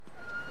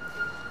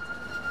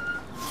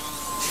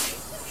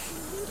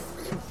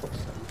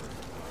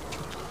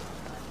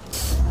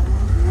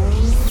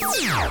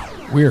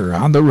We're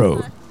on the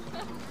road.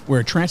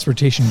 Where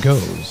transportation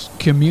goes,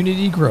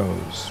 community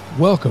grows.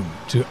 Welcome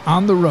to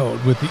On the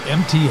Road with the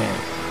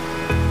MTA.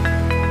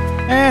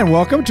 And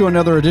welcome to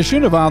another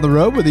edition of On the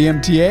Road with the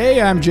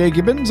MTA. I'm Jay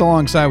Gibbons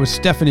alongside with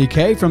Stephanie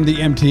Kay from the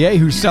MTA,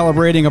 who's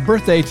celebrating a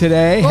birthday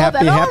today. Well,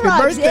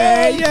 happy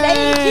birthday. Yay.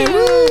 Thank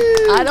you.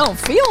 I don't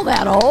feel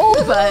that old,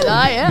 but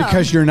I am.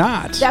 Because you're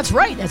not. That's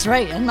right.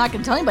 I'm not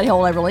going to tell anybody how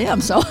old I really am.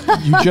 So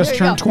You just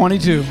turned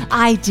 22.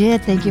 I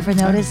did. Thank you for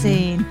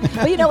noticing.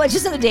 But you know, it's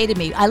just another day to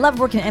me. I love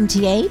working at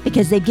MTA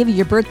because they give you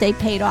your birthday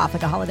paid off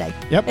like a holiday.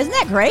 Yep. Isn't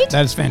that great?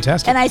 That is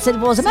fantastic. And I said,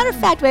 well, as a matter of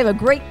fact, we have a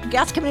great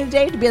guest coming in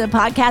today to be on the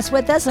podcast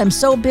with us. I'm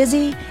so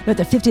busy with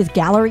the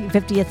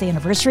 50th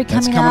anniversary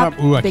coming up.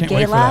 Ooh, I big can't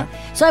wait for gala.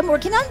 that. So I'm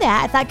working on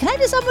that. I thought, can I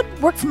just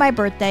work for my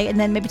birthday and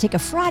then maybe take a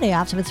Friday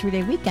off, so a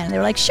 3-day weekend? And they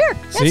were like, sure,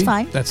 that's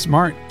fine. That's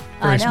smart.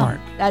 Very smart.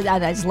 I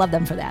just love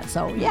them for that.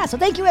 So, yeah. So,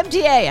 thank you,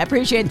 MTA. I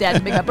appreciate that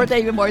to make my birthday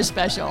even more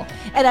special.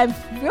 And I'm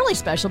really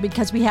special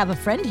because we have a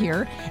friend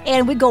here,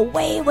 and we go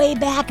way, way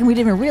back, and we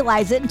didn't even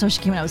realize it until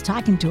she came and I was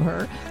talking to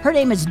her. Her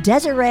name is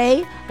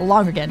Desiree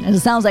Lonergan, and it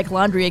sounds like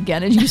laundry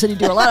again. And you said you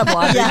do a lot of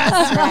laundry.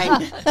 Yes,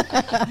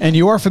 right. And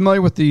you are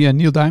familiar with the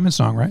Neil Diamond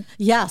song, right?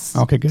 Yes.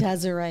 Okay, good.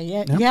 Desiree.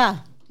 Yep. Yeah.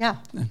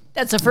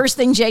 That's the first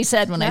thing Jay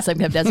said when I said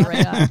we have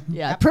Desiree on.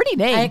 Yeah, pretty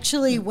name. I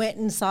actually went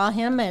and saw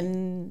him,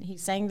 and he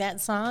sang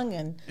that song.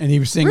 And he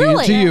was singing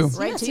Really? it to you. yes,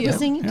 Right to he you. was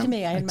singing to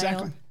me. I had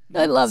exactly. my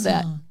own. I love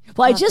that. So,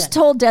 Well, I love just that.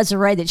 told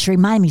Desiree that she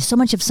reminded me so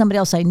much of somebody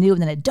else I knew,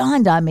 and then it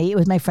dawned on me it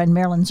was my friend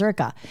Marilyn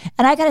Zerka.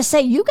 And I got to say,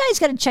 you guys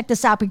got to check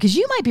this out because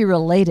you might be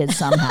related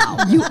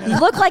somehow. you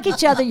look like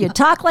each other, you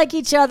talk like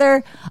each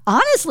other.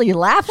 Honestly, you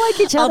laugh like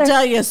each I'll other.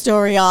 tell you a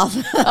story off.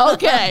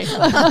 Okay.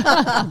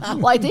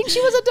 Well, I think she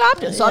was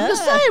adopted, so I'm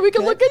just saying we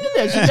can look into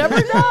this. You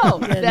never know.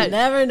 You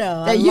never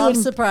know. I that you love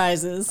and-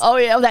 surprises. Oh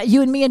yeah, that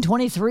You and Me in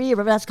 23, or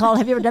whatever that's called.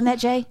 Have you ever done that,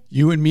 Jay?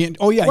 You and me.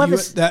 What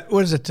is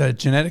it,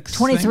 genetics?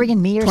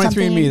 23andMe or 23andMe,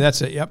 something?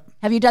 that's it, yep.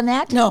 Have you done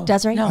that? No.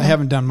 Desiree? No. I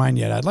haven't done mine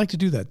yet. I'd like to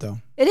do that, though.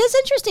 It is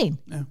interesting.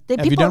 Yeah.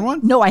 Have you done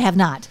one? No, I have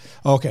not.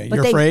 Okay, But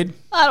you're afraid?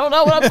 I don't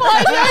know what I'm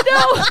finding. I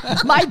know.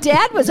 My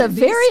dad was a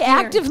very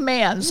active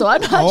man, so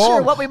I'm not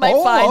sure what we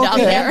might find out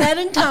okay. We have there. that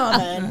in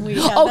common. We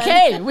have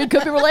Okay, we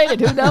could be related.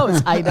 Who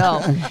knows? I know.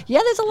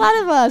 Yeah, there's a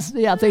lot of us.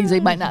 Yeah, things they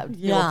might not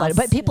be able to find.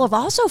 But people have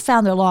also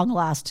found their long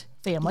lost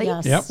family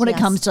Yes. Yep. when it Yes.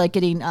 comes to like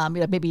getting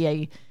maybe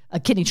a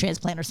kidney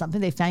transplant or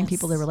something. They find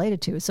people they're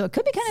related to, so it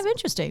could be kind of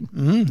interesting.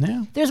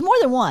 Yeah. There's more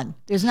than one.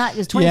 There's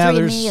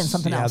 23andMe and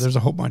something else. Yeah, there's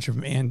a whole bunch of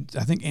them. And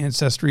I think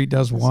Ancestry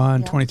does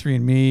one,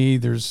 23andMe.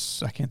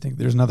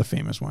 There's another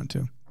famous one,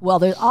 too. Well,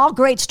 there's all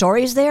great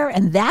stories there,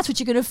 and that's what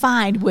you're going to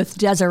find with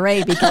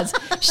Desiree because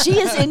she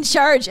is in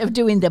charge of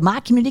doing the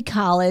Mott Community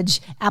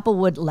College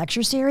Applewood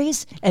lecture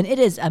series, and it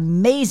is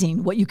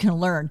amazing what you can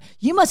learn.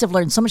 You must have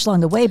learned so much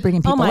along the way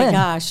bringing people in. Oh my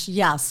gosh,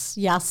 yes,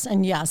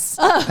 and yes.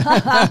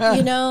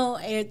 You know,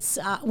 it's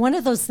one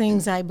of those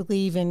things I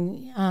believe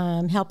in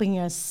helping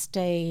us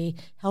stay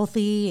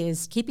healthy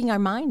is keeping our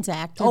minds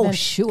active. Oh, and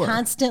sure.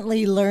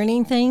 Constantly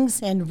learning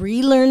things and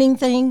relearning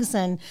things,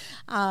 and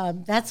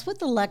that's what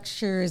the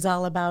lecture is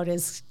all about,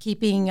 is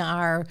keeping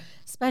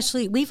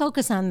especially, we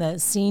focus on the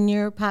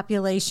senior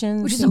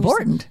population. Which is seniors-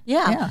 important.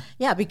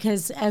 Yeah,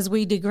 because as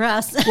we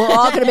digress. We're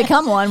all going to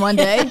become one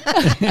day.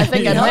 I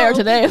think I'm there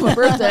today for my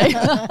birthday,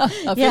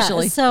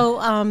 officially. Yeah,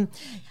 so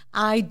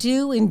I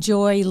do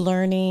enjoy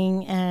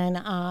learning, and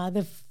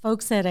the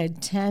folks that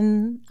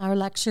attend our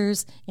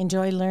lectures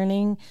enjoy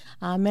learning.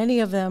 Many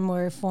of them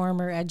were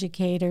former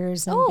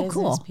educators and business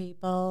cool.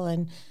 people,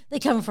 and they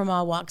come from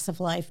all walks of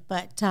life.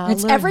 But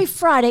It's every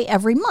Friday,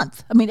 every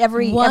month. I mean,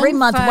 every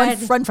month,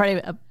 one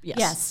Friday.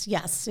 Yes.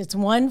 Yes. It's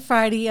one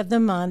Friday of the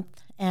month,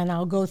 and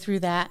I'll go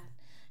through that.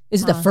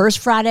 Is it the first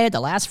Friday,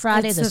 the last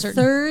Friday? It's the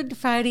third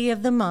Friday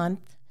of the month.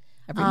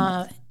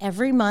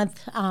 Every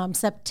month,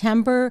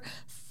 September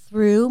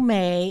through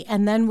May,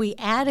 and then we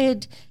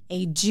added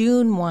a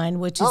June one,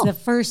 which is the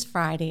first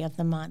Friday of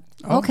the month.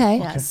 Okay.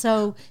 Yeah,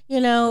 so,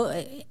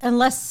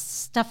 unless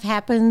stuff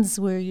happens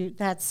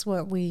that's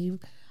what we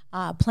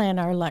plan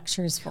our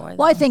lectures for.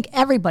 Well, I think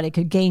everybody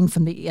could gain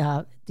from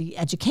the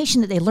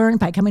education that they learn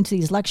by coming to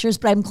these lectures,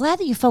 but I'm glad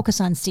that you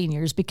focus on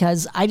seniors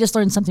because I just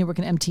learned something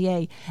working at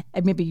MTA,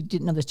 and maybe you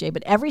didn't know this, Jay,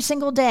 but every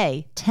single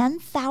day,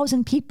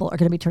 10,000 people are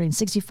going to be turning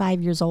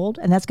 65 years old,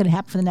 and that's going to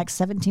happen for the next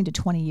 17 to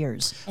 20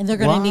 years. And they're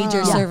going to need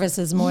your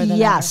services more than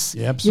Yes.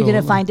 Yeah, You're absolutely.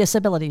 going to find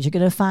disabilities. You're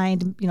going to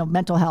find,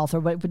 mental health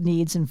or what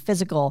needs and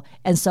physical.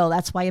 And so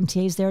that's why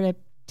MTA is there to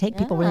take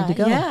people where they need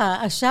to go.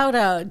 Yeah, a shout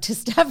out to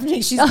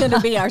Stephanie. She's going to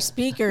be our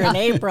speaker in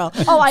April.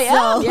 Oh, I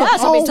am? Yes,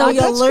 I'll be so talking-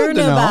 you'll that's good learn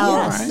to know.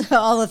 about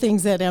all the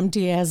things that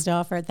MTA has to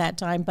offer at that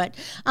time. But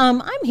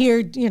I'm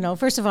here,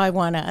 first of all, I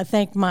want to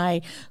thank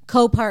my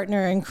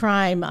co-partner in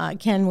crime,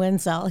 Ken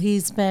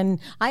Winsell.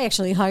 I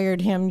actually hired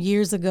him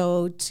years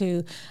ago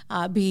to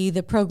be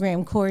the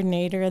program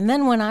coordinator. And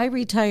then when I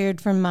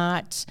retired from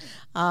Mott,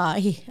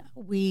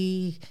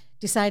 we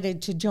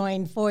decided to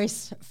join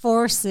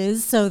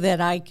forces so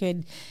that I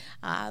could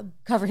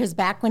cover his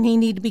back when he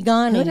needed to be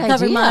gone and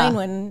cover mine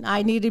when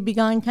I needed to be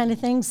gone, kind of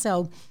thing.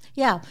 So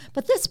Yeah,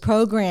 but this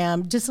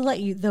program, just to let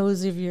you,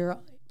 those of your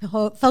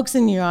folks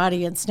in your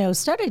audience know,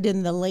 started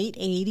in the late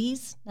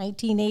 80s,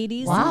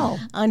 1980s. Wow.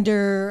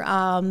 Under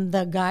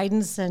the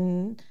guidance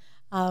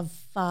of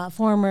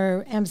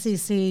former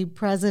MCC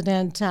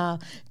president,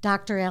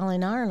 Dr.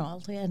 Alan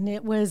Arnold. And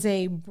it was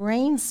a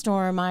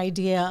brainstorm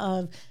idea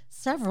of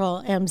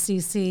several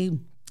MCC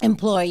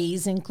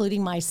employees,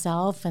 including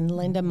myself and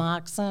Linda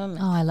Moxham,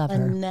 I love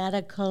her.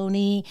 Annetta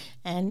Coney,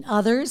 and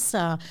others.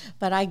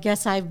 But I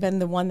guess I've been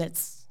the one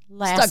that's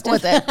lasted. Stuck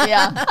with it,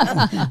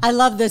 yeah. I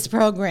love this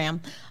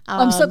program.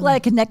 I'm so glad I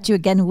connect you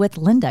again with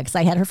Linda, because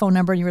I had her phone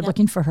number and you were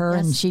looking for her,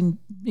 and she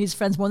needs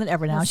friends more than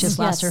ever now. She just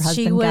lost her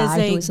husband,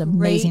 Guy, who was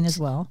amazing as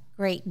well.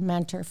 Great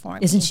mentor for me.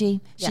 Isn't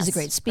she? She's Yes, a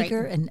great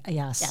speaker, great. and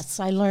yes. Yes,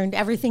 I learned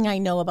everything I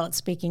know about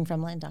speaking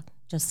from Linda.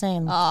 Just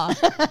saying. Well,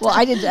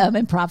 I did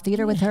improv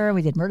theater with her.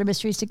 We did murder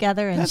mysteries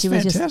together, and That's she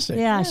was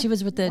fantastic. she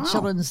was with the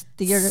children's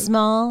theater.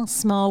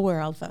 Small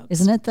world, folks.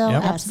 Isn't it though?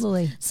 Yep.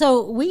 Absolutely.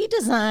 So we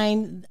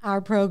designed our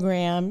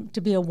program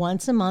to be a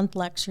once-a-month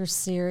lecture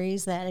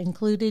series that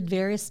included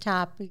various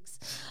topics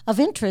of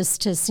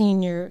interest to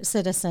senior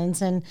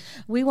citizens, and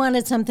we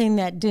wanted something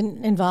that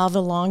didn't involve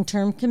a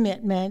long-term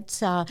commitment,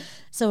 so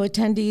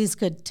attendees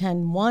could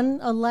attend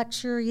a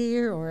lecture a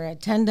year or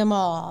attend them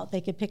all.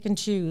 They could pick and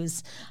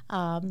choose,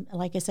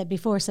 like I said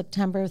before,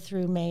 September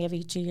through May of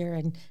each year,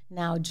 and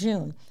now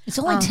June. It's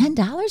only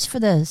 $10 for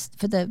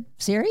the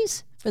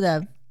series, for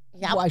the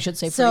Yep. well, I should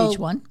say for So each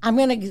one. I'm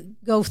going to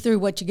go through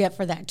what you get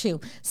for that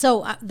too.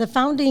 So the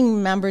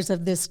founding members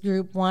of this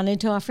group wanted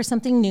to offer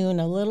something new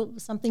and a little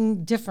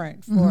something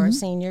different for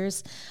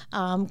seniors,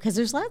 because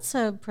there's lots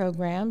of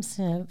programs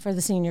for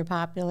the senior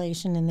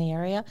population in the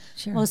area.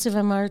 Sure. Most of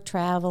them are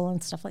travel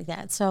and stuff like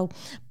that. So,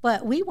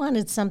 but we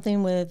wanted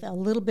something with a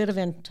little bit of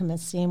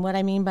intimacy, and what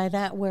I mean by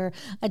that, where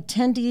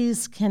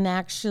attendees can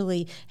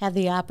actually have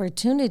the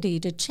opportunity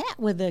to chat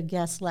with a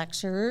guest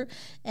lecturer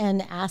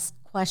and ask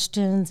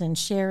questions and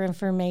share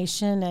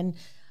information.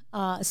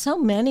 And so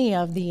many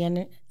of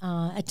the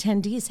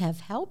attendees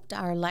have helped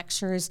our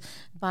lecturers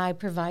by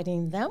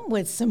providing them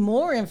with some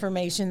more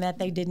information that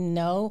they didn't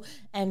know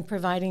and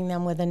providing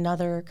them with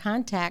another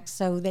contact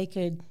so they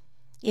could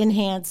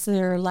enhance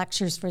their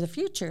lectures for the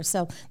future.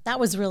 So that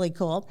was really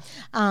cool.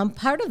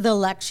 Part of the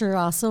lecture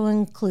also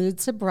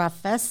includes a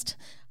breakfast,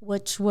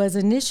 which was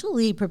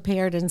initially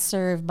prepared and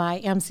served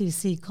by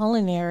MCC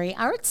culinary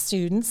arts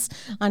students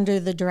under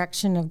the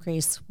direction of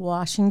Grace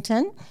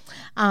Washington.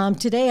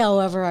 Today,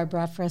 however, our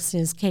breakfast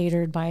is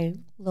catered by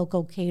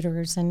local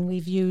caterers, and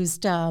we've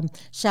used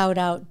shout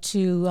out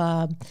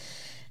to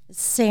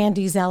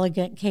Sandy's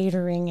Elegant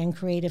Catering and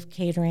Creative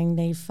Catering.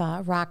 They've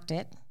rocked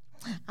it.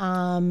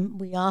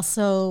 We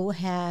also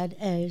had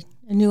a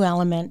new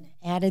element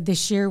added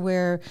this year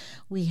where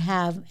we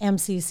have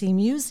MCC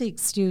music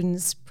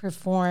students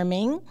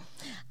performing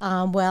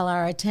while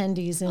our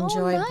attendees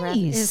enjoy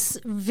nice.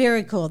 It's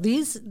very cool.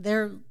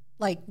 They're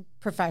like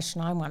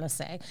professional, I want to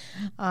say.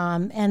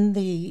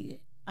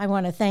 I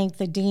want to thank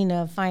the Dean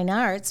of Fine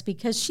Arts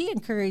because she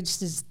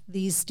encourages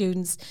these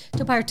students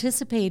to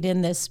participate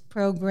in this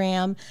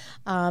program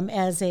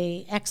as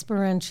a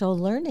experiential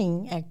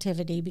learning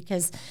activity,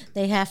 because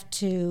they have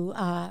to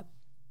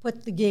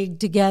put the gig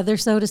together,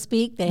 so to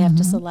speak. They have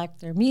to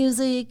select their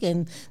music,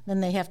 and then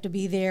they have to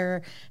be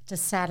there to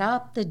set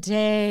up the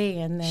day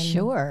and then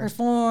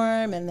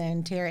perform and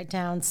then tear it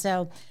down.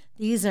 So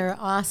these are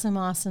awesome,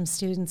 awesome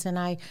students, and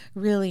I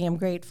really am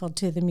grateful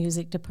to the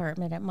music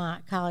department at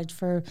Mott College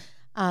for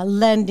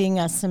lending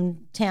us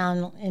some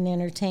talent and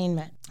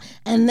entertainment.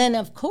 And then,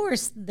 of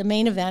course, the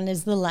main event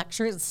is the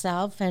lecture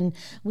itself, and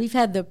we've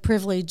had the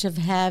privilege of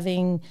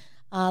having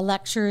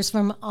lecturers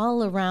from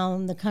all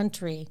around the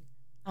country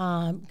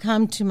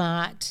come to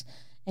Mott.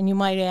 And you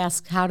might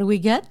ask, how do we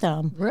get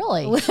them?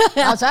 Really?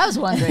 That's what I was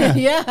wondering.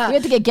 Yeah. We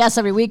have to get guests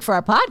every week for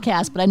our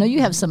podcast, but I know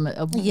you have some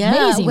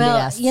amazing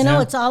guests. You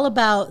know, it's all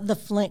about the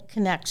Flint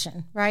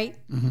connection, right?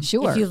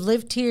 Sure. If you've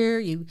lived here,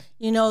 you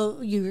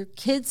know, your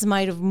kids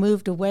might have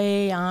moved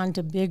away on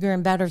to bigger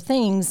and better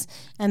things,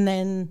 and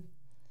then,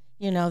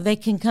 you know, they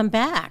can come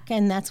back.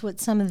 And that's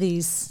what some of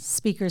these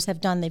speakers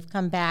have done. They've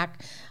come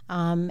back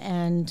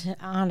and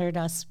honored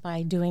us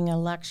by doing a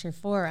lecture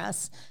for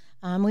us.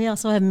 We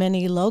also have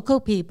many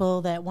local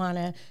people that want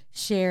to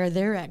share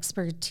their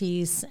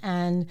expertise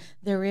and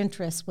their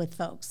interests with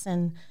folks.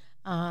 And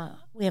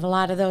we have a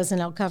lot of those, and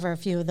I'll cover a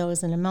few of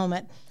those in a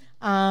moment.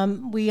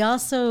 We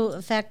also,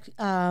 in fact,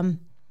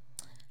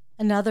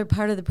 another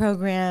part of the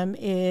program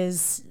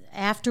is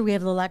after we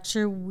have the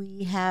lecture,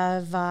 we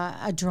have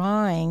a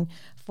drawing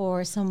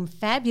for some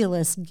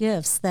fabulous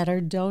gifts that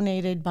are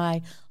donated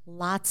by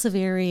lots of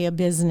area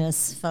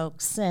business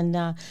folks.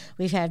 And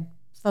we've had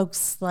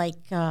folks like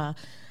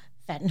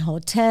Fenton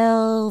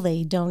Hotel.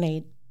 They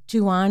donate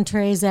 2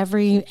 entrees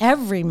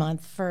every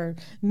month for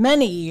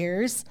many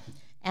years.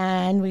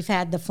 And we've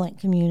had the Flint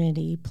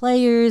Community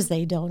Players.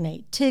 They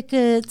donate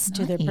tickets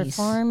to their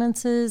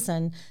performances.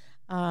 And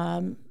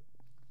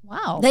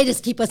wow, they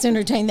just keep us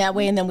entertained that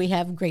way. And then we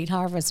have Great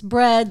Harvest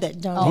Bread that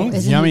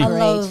donates yummy. a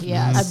loaf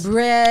Yes. of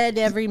bread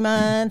every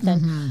month.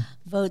 And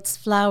Votes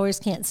Flowers.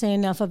 Can't say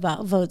enough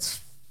about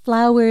Votes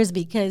Flowers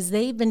because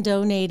they've been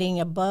donating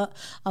a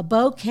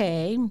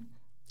bouquet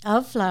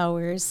of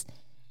flowers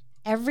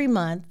every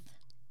month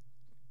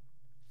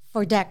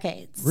for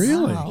decades.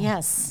 Really? Wow.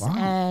 Yes. Wow.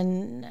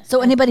 And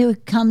So anybody who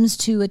comes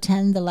to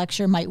attend the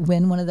lecture might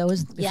win one of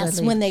those? before yes, they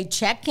leave? when they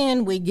check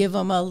in, we give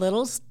them a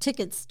little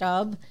ticket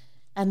stub,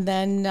 and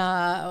then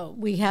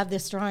we have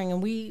this drawing,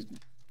 and we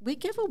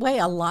give away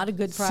a lot of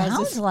good prizes.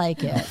 Sounds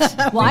like it.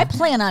 Well, I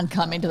plan on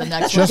coming to the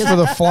next one. Just for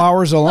the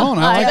flowers alone.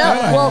 I like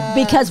that. Well,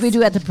 because we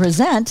do have to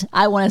present,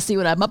 I want to see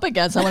what I'm up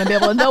against. I want to be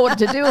able to know what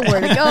to do and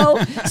where to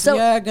go. So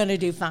You're going to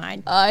do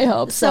fine. I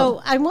hope so.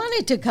 So I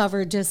wanted to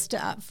cover just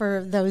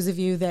for those of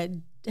you that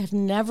have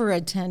never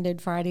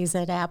attended Fridays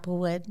at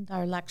Applewood,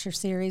 our lecture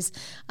series.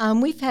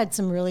 We've had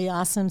some really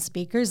awesome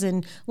speakers,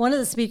 and one of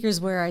the speakers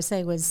where I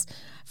say was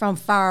from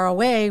far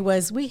away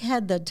was we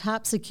had the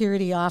top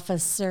security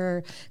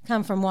officer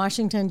come from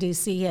Washington,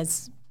 D.C.,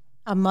 as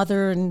a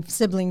mother and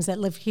siblings that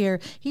live here.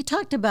 He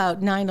talked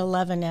about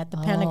 9/11 at the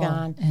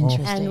Pentagon.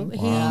 Interesting.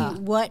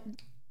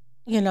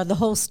 And the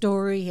whole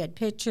story. He had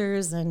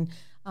pictures and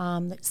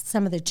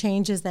some of the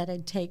changes that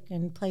had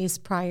taken place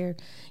prior,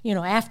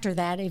 after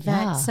that event.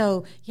 Yeah.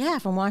 So,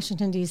 from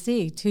Washington,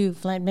 D.C. to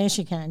Flint,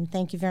 Michigan.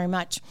 Thank you very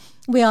much.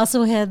 We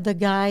also had the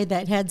guy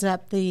that heads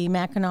up the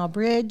Mackinac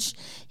Bridge.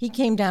 He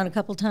came down a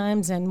couple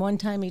times, and one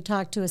time he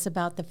talked to us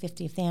about the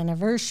 50th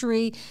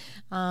anniversary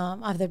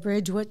of the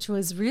bridge, which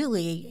was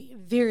really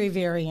very,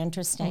 very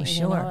interesting. Oh,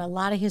 sure. A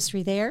lot of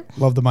history there.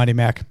 Love the Mighty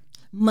Mac.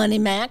 Money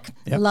Mac.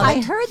 Yep. Love I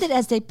it. heard that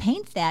as they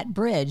paint that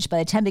bridge, by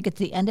the time they get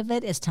to the end of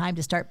it, it's time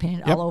to start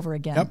painting it Yep. all over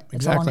again. Yep, That's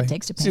exactly. how long it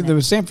takes to See, paint the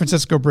it. San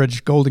Francisco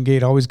Bridge, Golden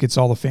Gate, always gets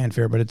all the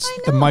fanfare, but it's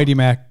the Mighty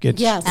Mac gets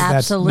Yes. that's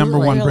Absolutely. number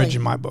one Really. bridge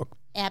in my book.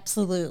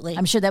 Absolutely.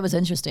 I'm sure that was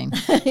interesting.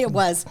 It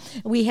was.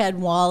 We had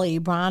Wally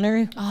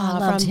Bronner I from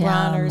loved him.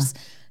 Bronner's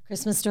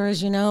Christmas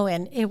Stories,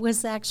 and it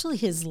was actually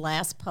his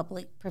last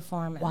public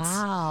performance.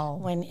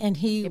 Wow. And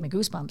he, Gave me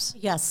goosebumps.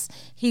 yes,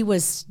 he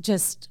was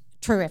just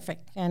terrific,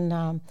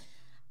 and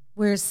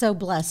we're so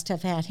blessed to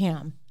have had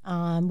him.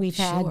 We've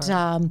had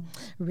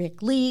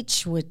Rick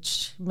Leach,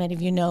 which many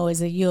of you know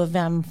is a U of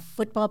M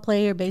football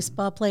player,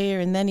 baseball player,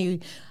 and then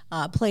he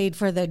played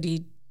for the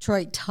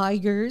Detroit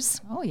Tigers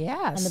Oh,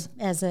 yes.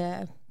 as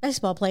a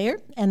baseball player.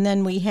 And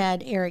then we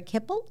had Eric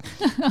Hipple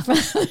from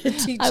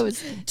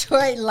the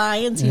Detroit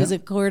Lions. He was a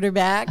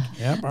quarterback.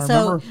 Yep, I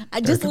so remember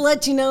I just to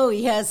let you know,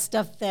 he has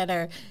stuff that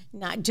are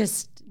not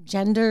just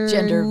gender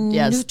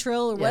yes.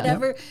 neutral or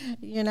whatever.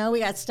 We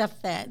got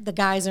stuff that the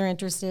guys are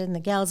interested in, the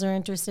gals are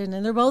interested in,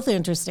 and they're both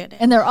interested in.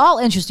 And they're all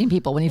interesting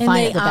people when you And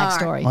find they out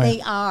the are. backstory.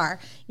 They are.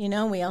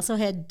 We also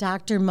had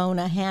Dr.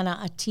 Mona Hanna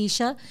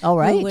Atisha, Oh,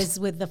 right. who was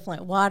with the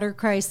Flint water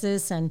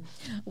crisis, and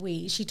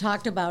she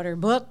talked about her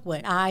book,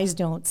 What Eyes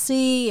Don't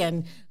See,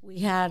 and we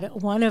had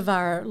one of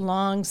our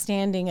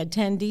long-standing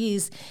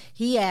attendees.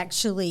 He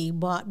actually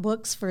bought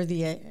books for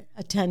the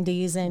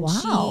attendees, and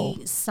Wow.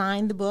 she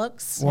signed the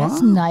books.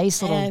 That's a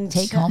nice little And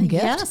take-home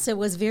gift. Yes, it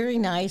was very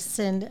nice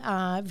and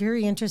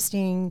very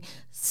interesting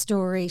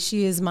story.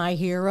 She is my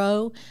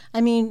hero.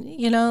 I mean,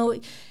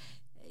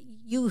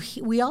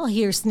 we all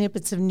hear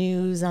snippets of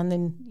news on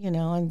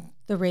on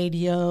the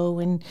radio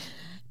and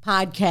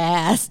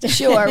podcast,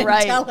 Sure, and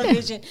right.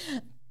 television,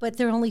 but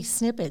they're only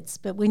snippets.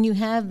 But when you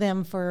have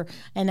them for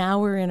an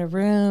hour in a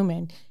room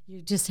and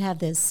you just have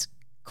this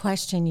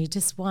question you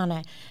just want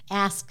to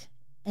ask,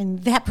 and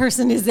that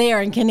person is there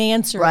and can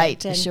answer Right,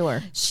 it. And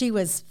sure. she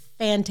was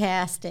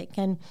fantastic.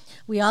 And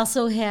we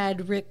also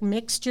had Rick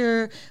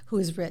Mixture, who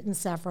has written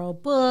several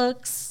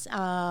books,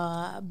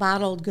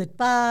 Bottled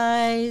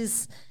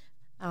Goodbyes,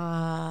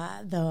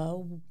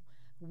 The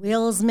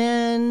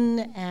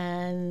Wheelsman,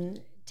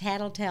 and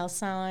Tattletale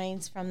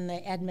Signs from the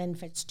Edmund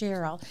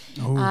Fitzgerald.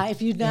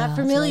 If you're not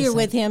familiar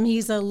with him,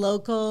 he's a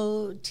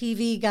local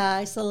TV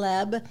guy,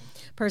 celeb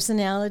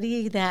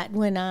personality that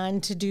went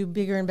on to do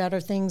bigger and better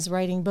things,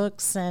 writing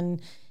books,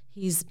 and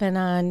he's been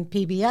on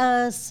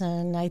PBS,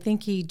 and I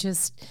think he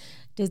just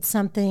did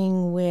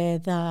something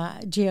with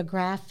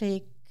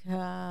Geographic.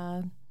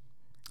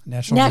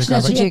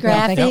 National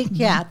Geographic. Yep.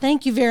 Yeah,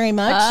 thank you very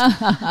much.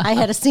 I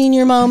had a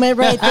senior moment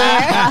right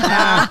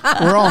there.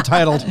 We're all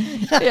entitled.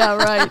 Yeah,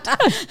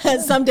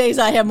 right. Some days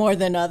I have more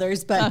than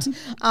others, but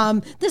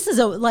this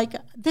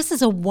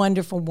is a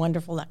wonderful,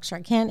 wonderful lecture.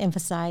 I can't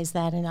emphasize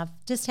that enough.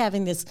 Just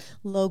having this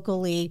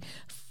locally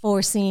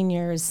for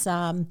seniors.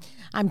 I'm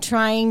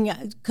trying.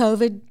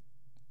 COVID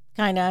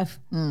kind of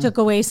took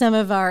away some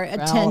of our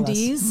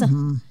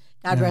attendees.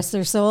 God rest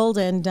their soul,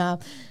 and.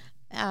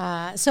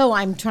 So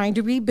I'm trying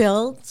to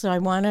rebuild. So I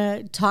want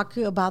to talk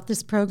about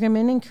this program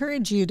and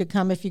encourage you to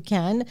come if you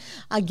can.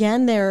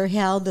 Again, they're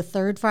held the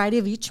third Friday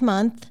of each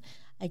month,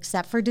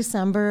 except for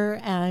December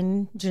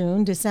and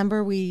June.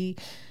 December, we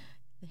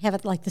have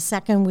it like the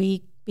second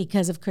week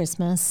because of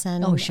Christmas.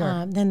 And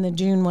then the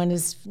June one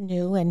is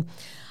new. And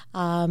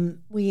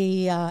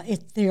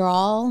they're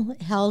all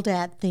held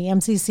at the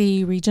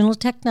MCC Regional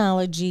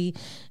Technology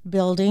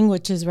Building,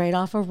 which is right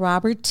off of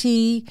Robert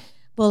T.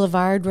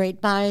 Boulevard, right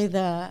by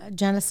the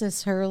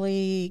Genesis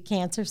Hurley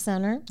Cancer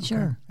Center.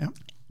 Sure. Yep.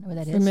 Know what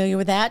that is? Familiar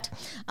with that?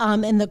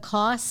 And the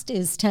cost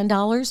is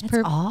 $10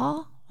 per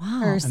Oh, wow.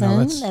 person I know,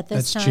 that's- at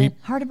this that's time.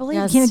 cheap. Hard to believe.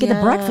 Yes, you can't even get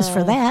the breakfast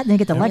for that. And then you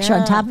get the lecture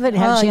on top of it and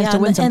have a chance to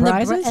win some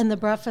prizes. And the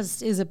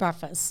breakfast is a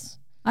breakfast.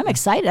 I'm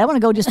excited. I want to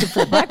go just for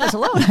the breakfast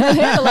alone.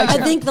 I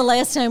think the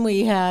last time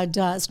we had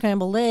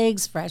scrambled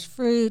eggs, fresh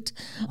fruit,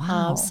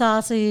 Wow.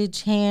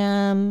 sausage,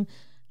 ham,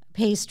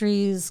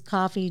 pastries,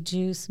 coffee,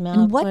 juice, milk.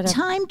 And what whatever.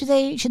 time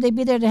should they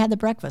be there to have the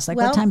breakfast? Like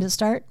Well- what time does it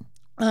start?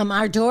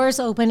 Our doors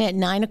open at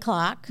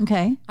 9:00.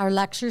 Okay. Our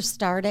lectures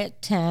start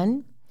at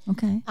 10.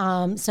 Okay.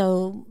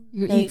 So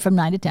You they- eat from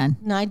 9 to 10.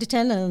 9 to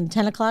 10, and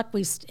 10 o'clock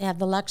we have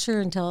the lecture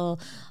until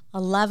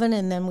 11,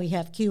 and then we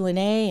have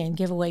Q&A and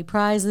give away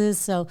prizes.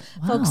 So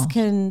folks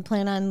can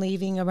plan on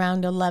leaving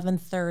around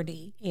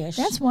 11:30-ish.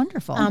 That's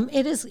wonderful.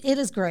 It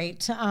is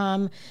great.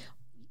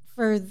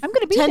 For I'm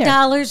gonna be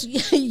 $10,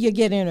 you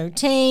get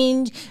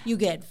entertained, you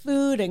get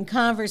food and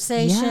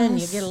conversation,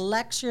 Yes. you get a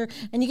lecture,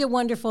 and you get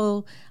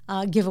wonderful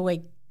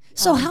giveaway.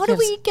 So how do gifts.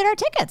 we get our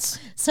tickets?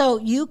 So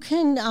you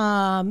can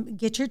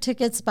get your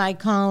tickets by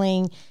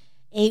calling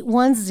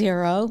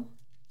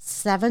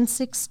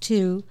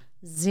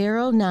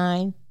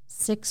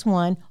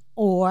 810-762-0961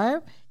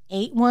 or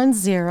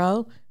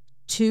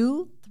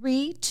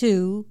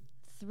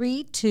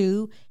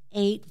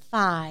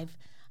 810-232-3285.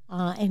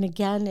 And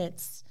again,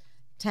 it's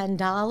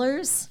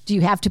 $10. Do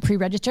you have to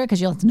pre-register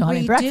because you'll have to know how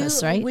many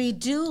breakfasts, right? We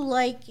do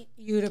like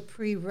you to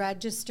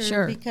pre-register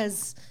Sure.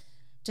 because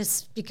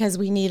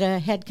we need a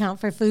head count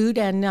for food.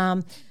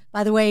 And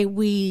by the way,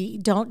 we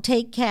don't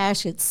take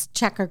cash; it's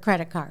check or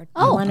credit card.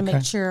 I want to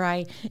make sure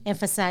I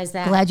emphasize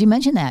that. Glad you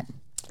mentioned that.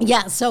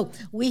 Yeah, so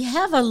we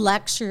have a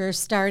lecture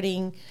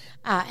starting.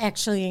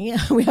 Actually,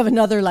 we have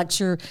another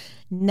lecture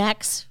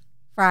next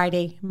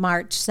Friday,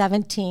 March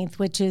 17th,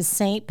 which is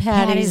St.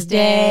 Patty's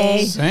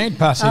Day. St.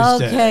 Patty's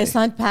Day. Okay,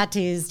 St.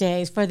 Patty's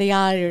Day for the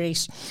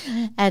Irish,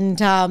 and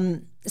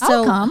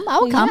so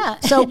I'll come. Yeah.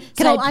 So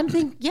can I I'm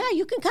thinking, yeah,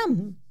 you can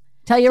come.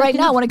 tell you right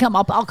now? I want to come.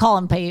 I'll call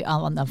and pay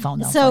on the phone.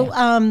 Though, So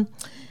for you.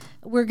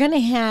 we're going to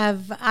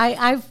have.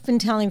 I've been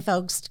telling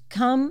folks,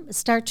 come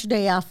start your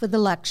day off with a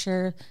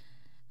lecture.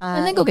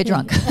 And then go get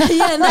drunk.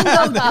 Yeah, and then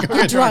go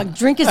get drunk.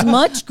 Drink as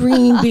much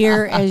green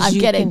beer as I'm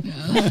you kidding.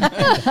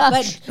 can.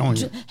 But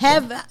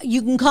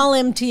you can call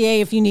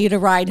MTA if you need a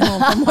ride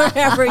home from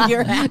wherever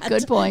you're at.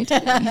 Good point.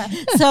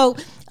 So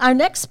our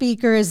next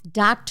speaker is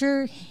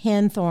Dr.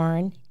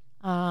 Henthorne.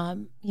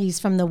 He's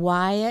from the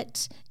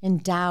Wyatt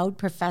Endowed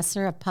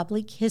Professor of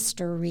Public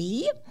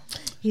History.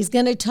 He's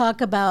going to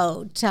talk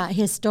about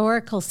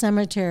historical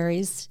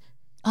cemeteries.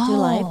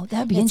 Oh,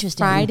 that'd be It's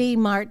interesting. Friday,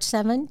 March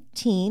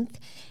 17th.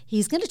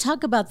 He's going to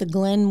talk about the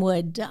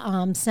Glenwood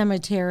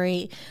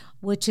Cemetery,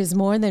 which is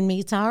more than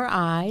meets our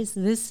eyes.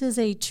 This is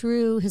a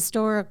true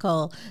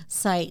historical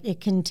site. It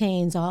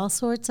contains all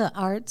sorts of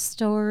art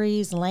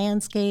stories,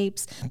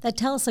 landscapes that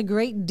tell us a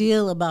great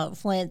deal about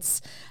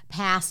Flint's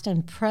past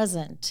and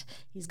present.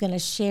 He's going to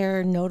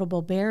share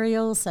notable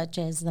burials such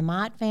as the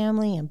Mott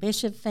family and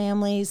Bishop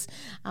families.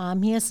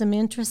 He has some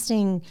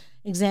interesting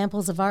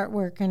examples of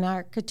artwork and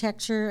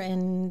architecture,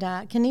 and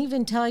can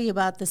even tell you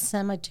about the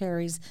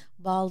cemetery's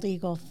bald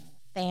eagle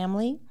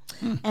family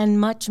and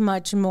much,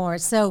 much more.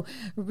 So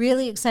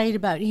really excited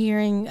about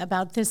hearing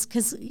about this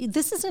because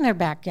this is in our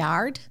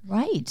backyard.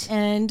 Right.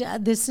 And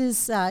this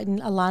is a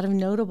lot of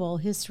notable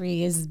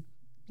history is,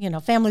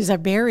 families are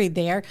buried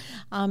there.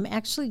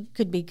 Actually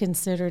could be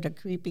considered a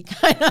creepy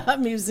kind of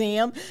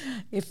museum.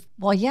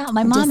 Well, yeah,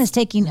 my mom is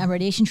taking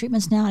radiation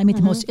treatments now. I meet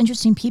the most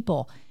interesting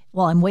people.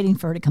 Well, I'm waiting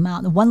for her to come out.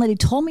 And the one lady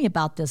told me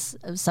about this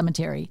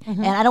cemetery.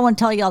 And I don't want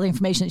to tell you all the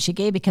information that she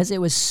gave because it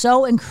was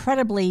so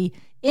incredibly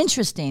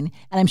interesting.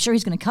 And I'm sure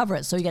he's going to cover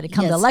it. So you got to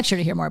come to the lecture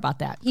to hear more about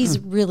that. He's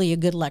really a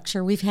good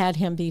lecturer. We've had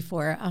him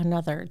before on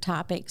other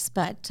topics,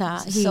 but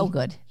he's so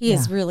good. He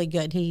is really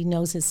good. He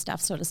knows his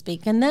stuff, so to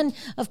speak. And then,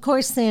 of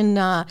course, in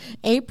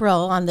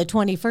April on the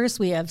 21st,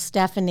 we have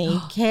Stephanie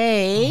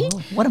Kay.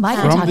 What am I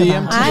going to talk the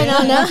about? MTA. I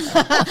don't know.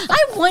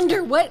 I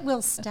wonder what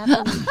will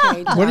Stephanie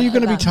Kay What are you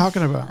going to be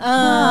talking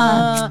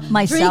about?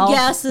 Myself. 3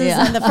 guesses,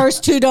 Yeah. and the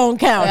first 2 don't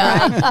count,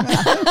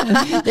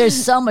 right?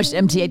 There's so much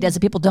MTA does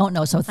that people don't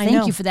know. So thank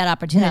know. you for that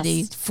opportunity.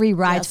 Yes. Free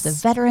rides for the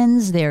Yes.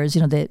 veterans. There's,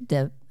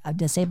 the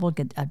disabled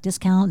get a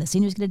discount. The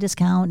seniors get a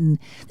discount. And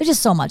there's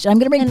just so much. And I'm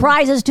going to bring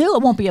prizes too.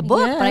 It won't be a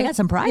book, but I got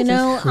some prizes.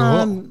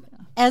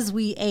 As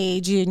we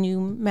age, and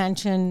you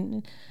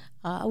mentioned,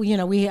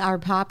 our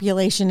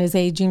population is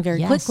aging very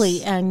Yes.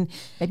 quickly, and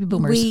Baby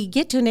boomers. we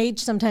get to an age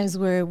sometimes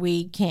where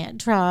we can't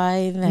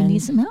drive, and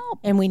need some help.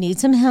 and we need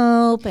some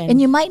help,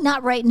 And you might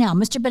not right now.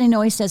 Mr. Benny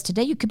always says,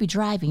 today you could be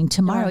driving,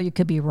 tomorrow you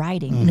could be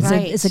riding. And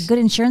Right. it's a good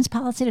insurance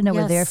policy to know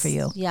we're there Yes, for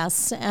you.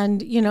 Yes,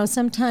 and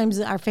sometimes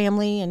our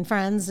family and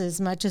friends,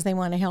 as much as they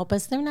want to help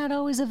us, they're not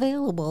always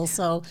available.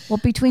 So Well,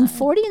 between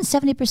 40 and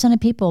 70% of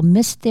people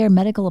miss their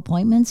medical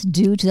appointments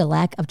due to the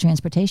lack of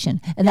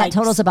transportation. And that Yikes.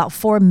 totals about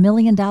 $4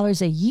 million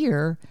a year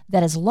order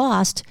that is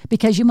lost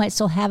because you might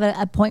still have an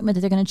appointment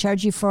that they're going to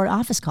charge you for an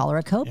office call or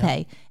a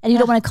copay. And you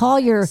don't want to call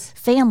your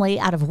family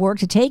out of work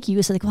to take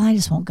you. So I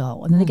just won't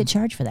go. And then they get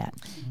charged for that.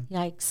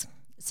 Yikes.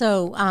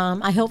 So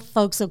I hope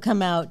folks will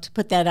come out,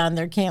 put that on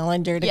their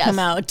calendar to come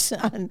out.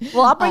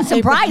 Well, I'll bring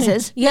some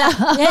prizes. Yeah.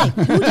 Hey,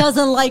 who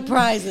doesn't like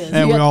prizes?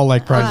 And we all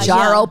like prizes.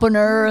 Jar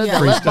opener, the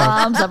lip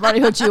balms. I've already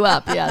hooked you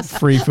up. Yes.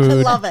 Free food.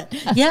 I love it.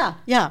 Yeah.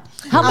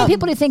 How many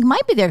people do you think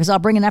might be there? Because I'll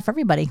bring enough for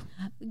everybody.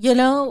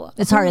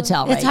 It's hard to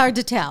tell, right? It's hard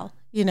to tell.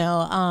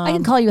 I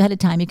can call you ahead of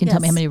time. You can tell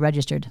me how many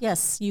registered.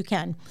 Yes, you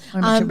can. I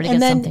want to make sure everybody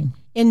gets something.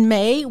 In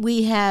May,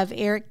 we have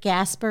Eric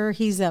Gasper.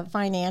 He's a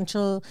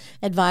financial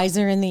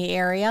advisor in the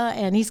area,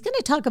 and he's going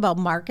to talk about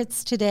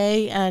markets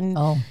today and,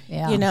 how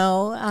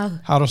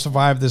to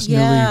survive this newly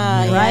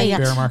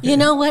bear market. You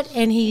know what?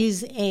 And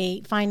he's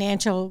a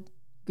financial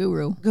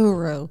guru,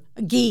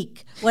 a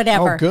geek,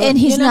 whatever. Oh, good. And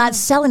he's not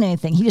selling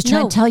anything. He's just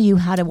trying to tell you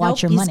how to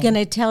watch your money. He's going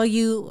to tell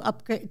you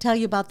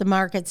about the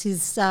markets.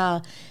 He's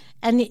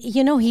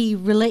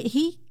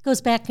he goes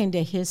back into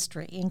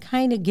history and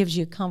kind of gives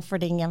you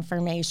comforting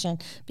information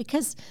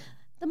because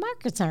the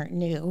markets aren't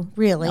new,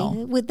 really.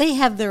 No. They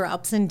have their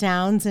ups and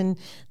downs, and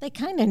they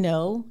kind of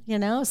know,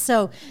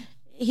 So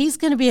he's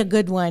going to be a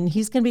good one.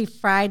 He's going to be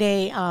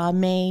Friday,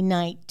 May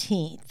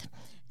 19th.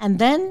 And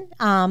then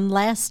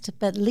last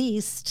but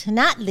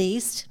not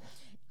least,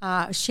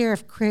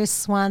 Sheriff Chris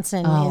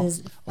Swanson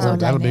is.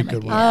 That'll be a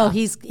good one. Oh,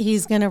 he's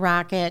going to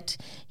rock it.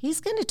 He's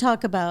going to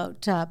talk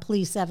about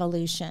police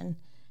evolution.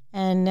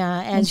 And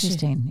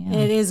interesting.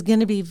 It is going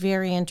to be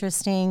very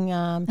interesting.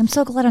 I'm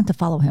so glad I don't have to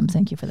follow him.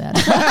 Thank you for that.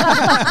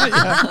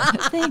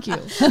 Thank you.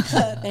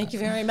 Thank you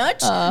very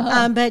much.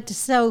 But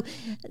so,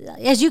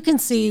 as you can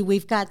see,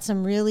 we've got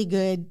some really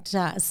good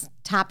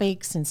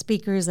topics and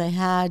speakers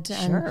ahead.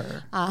 Sure.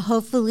 And,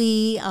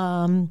 hopefully,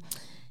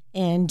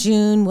 in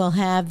June, we'll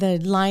have the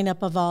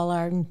lineup of all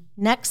our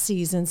next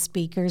season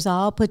speakers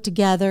all put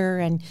together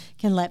and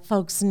can let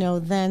folks know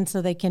then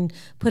so they can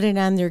put it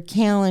on their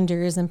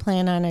calendars and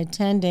plan on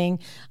attending.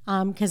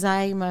 Because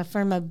I'm a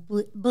firm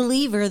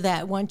believer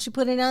that once you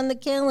put it on the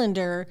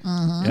calendar,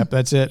 yep,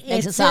 that's it.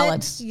 Makes it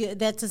solid.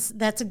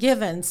 That's a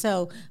given.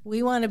 So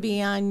we want to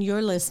be on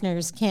your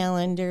listeners'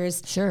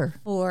 calendars. Sure.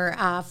 For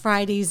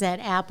Fridays at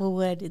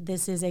Applewood.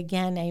 This is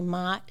again a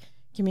Mott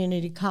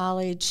Community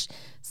College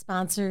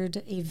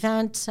sponsored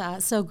event.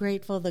 So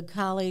grateful the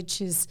college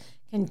has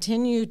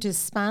continued to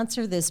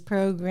sponsor this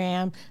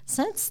program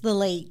since the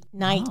late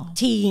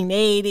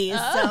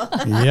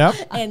 1980s. Yep.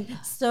 And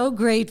so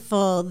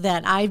grateful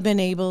that I've been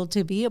able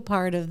to be a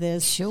part of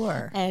this.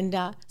 Sure. And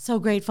so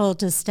grateful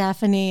to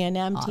Stephanie and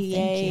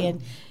MTA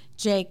and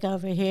Jake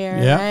over here,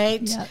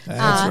 right? Yep.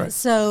 That's right.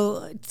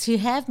 So to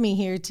have me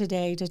here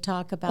today to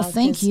talk about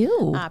this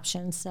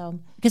option. So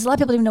because a lot of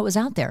people didn't know it was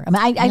out there. I mean,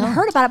 I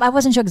heard about it, but I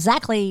wasn't sure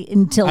exactly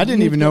until I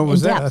didn't even know it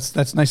was there.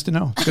 That's nice to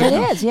know.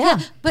 It is, yeah.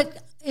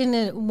 But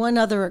one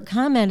other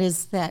comment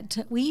is that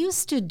we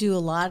used to do a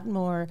lot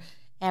more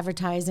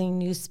advertising,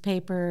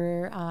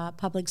 newspaper,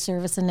 public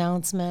service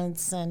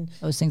announcements, and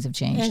those things have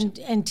changed.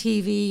 And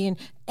TV, and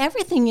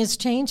everything has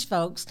changed,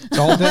 folks. It's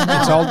all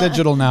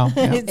digital now.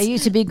 Yeah. It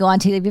used to be go on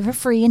TV for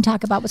free and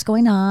talk about what's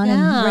going on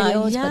and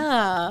radios.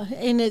 Yeah,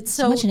 and it's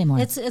so much anymore.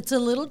 It's a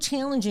little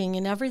challenging,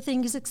 and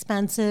everything is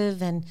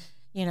expensive, and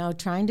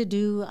trying to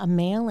do a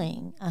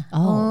mailing.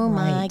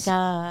 My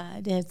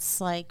God, it's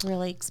like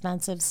really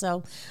expensive.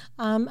 So,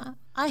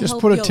 I just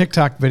hope put a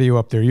TikTok video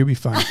up there. You'll be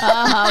fine.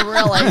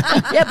 Really?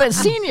 Yeah, but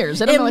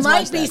seniors. It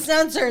might be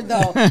censored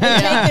though.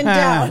 Taken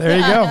down. There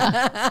you go.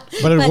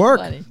 But it'll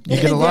work. You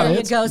get a lot of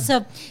hits. There you go.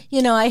 So,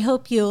 I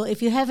hope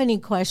if you have any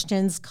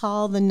questions,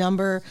 call the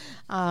number.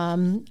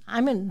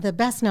 The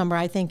best number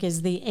I think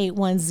is the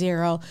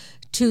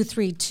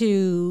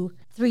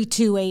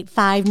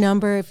 810-232-3285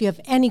 number. If you have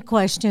any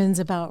questions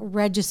about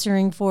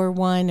registering for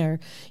one, or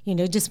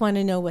just want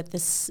to know what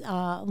this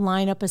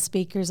lineup of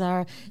speakers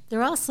are,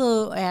 they're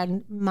also at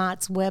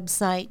Mott's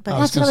website. But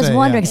that's what I was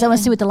wondering, because I want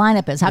to see what the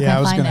lineup is. How can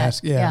I find that?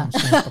 Ask, yeah.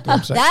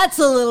 That's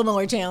a little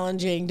more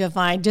challenging to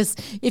find. Just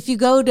if you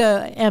go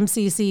to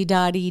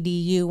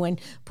mcc.edu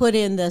and put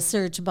in the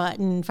search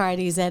button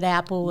Fridays at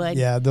Applewood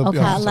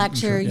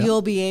lecture,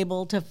 you'll be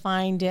able to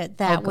find it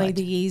that way,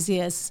 the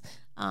easiest.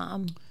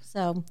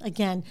 So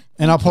again,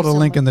 and I'll put a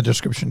link in the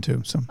description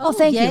too. So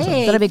thank you.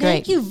 That'll be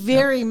great. Thank you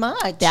very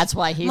much. That's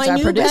why he's my our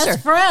new producer.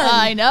 Best friend.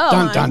 I know.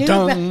 Dun,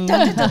 dun,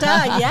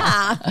 dun.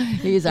 Yeah.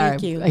 He's our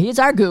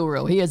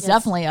guru. He is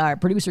definitely our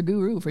producer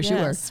guru for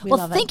sure.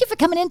 Well, thank you for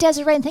coming in,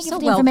 Desiree, and thank you for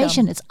the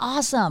information. It's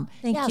awesome.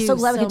 Thank you so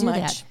glad we could do much.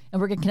 that. And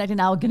we're getting connected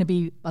now. Going to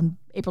be on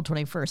April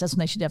 21st. That's when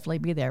they should definitely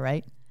be there,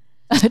 right?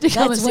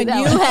 That's when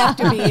you have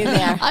to be in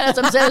there. That's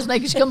what I'm saying. They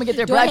should come and get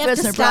their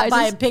breakfast and stop prizes.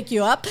 by and pick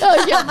you up?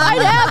 Oh, yeah,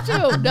 I'd have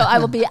to. No, I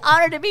will be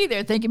honored to be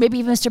there. Thank you. Maybe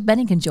even Mr.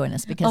 Benning can join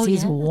us because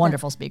he's a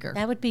wonderful speaker.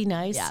 That would be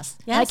nice. Yes.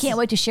 I can't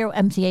wait to share what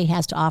MTA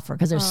has to offer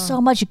because there's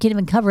so much you can't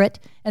even cover it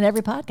in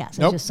every podcast.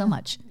 There's just so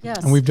much.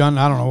 Yes. And we've done,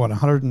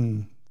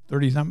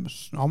 130,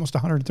 almost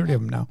 130 of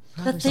them now.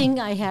 The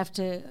thing I have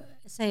to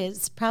say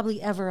it's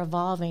probably ever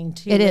evolving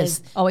too. It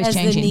is always as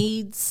changing. the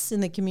needs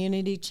in the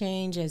community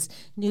change, as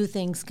new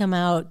things come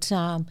out.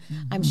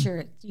 I'm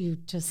sure you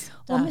just.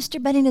 Well,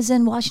 Mr. Benning is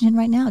in Washington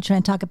right now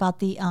trying to talk about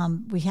the.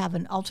 We have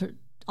an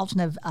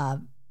alternative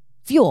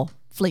fuel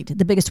fleet,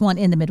 the biggest one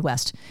in the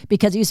Midwest,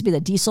 because it used to be the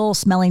diesel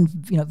smelling,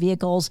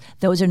 vehicles.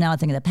 Those are now a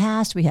thing of the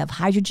past. We have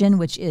hydrogen,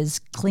 which is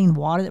clean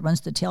water that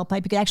runs through the tailpipe.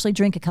 You could actually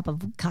drink a cup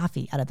of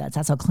coffee out of that.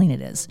 That's how clean it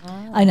is.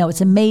 Oh. I know,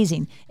 it's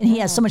amazing. And he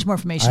has so much more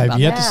information about that.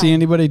 I've yet to see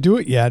anybody do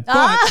it yet.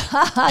 But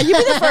You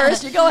be the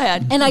first. You go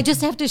ahead. And I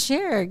just have to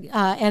share,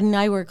 Ed and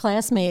I were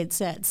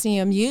classmates at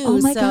CMU. Oh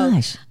my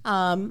gosh.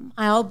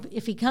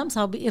 If he comes,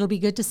 it'll be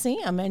good to see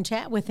him and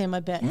chat with him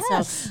a bit.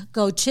 Yes. So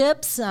go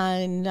Chips,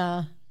 and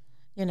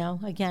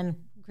again,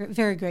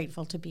 very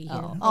grateful to be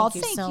here. Thank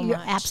you so You're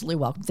much. absolutely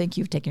welcome. Thank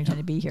you for taking your time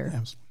to be here.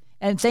 Yes.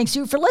 And thanks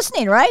you for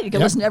listening, right? You can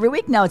Yep. listen every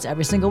week. Now it's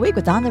every single week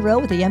with On the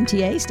Road with the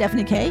MTA,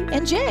 Stephanie K.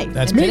 and Jay.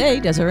 That's and me. Today,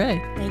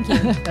 Desiree. Thank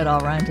you. That all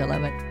rhymed. I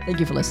love it. Thank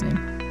you for listening.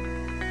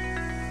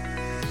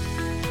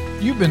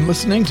 You've been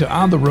listening to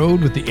On the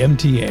Road with the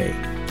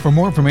MTA. For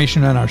more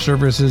information on our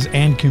services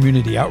and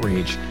community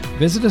outreach,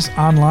 visit us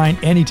online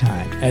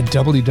anytime at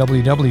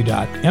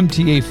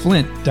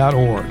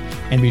www.mtaflint.org.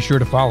 And be sure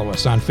to follow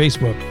us on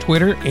Facebook,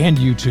 Twitter, and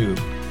YouTube.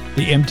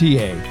 The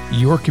MTA,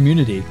 your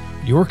community,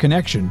 your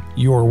connection,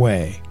 your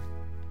way.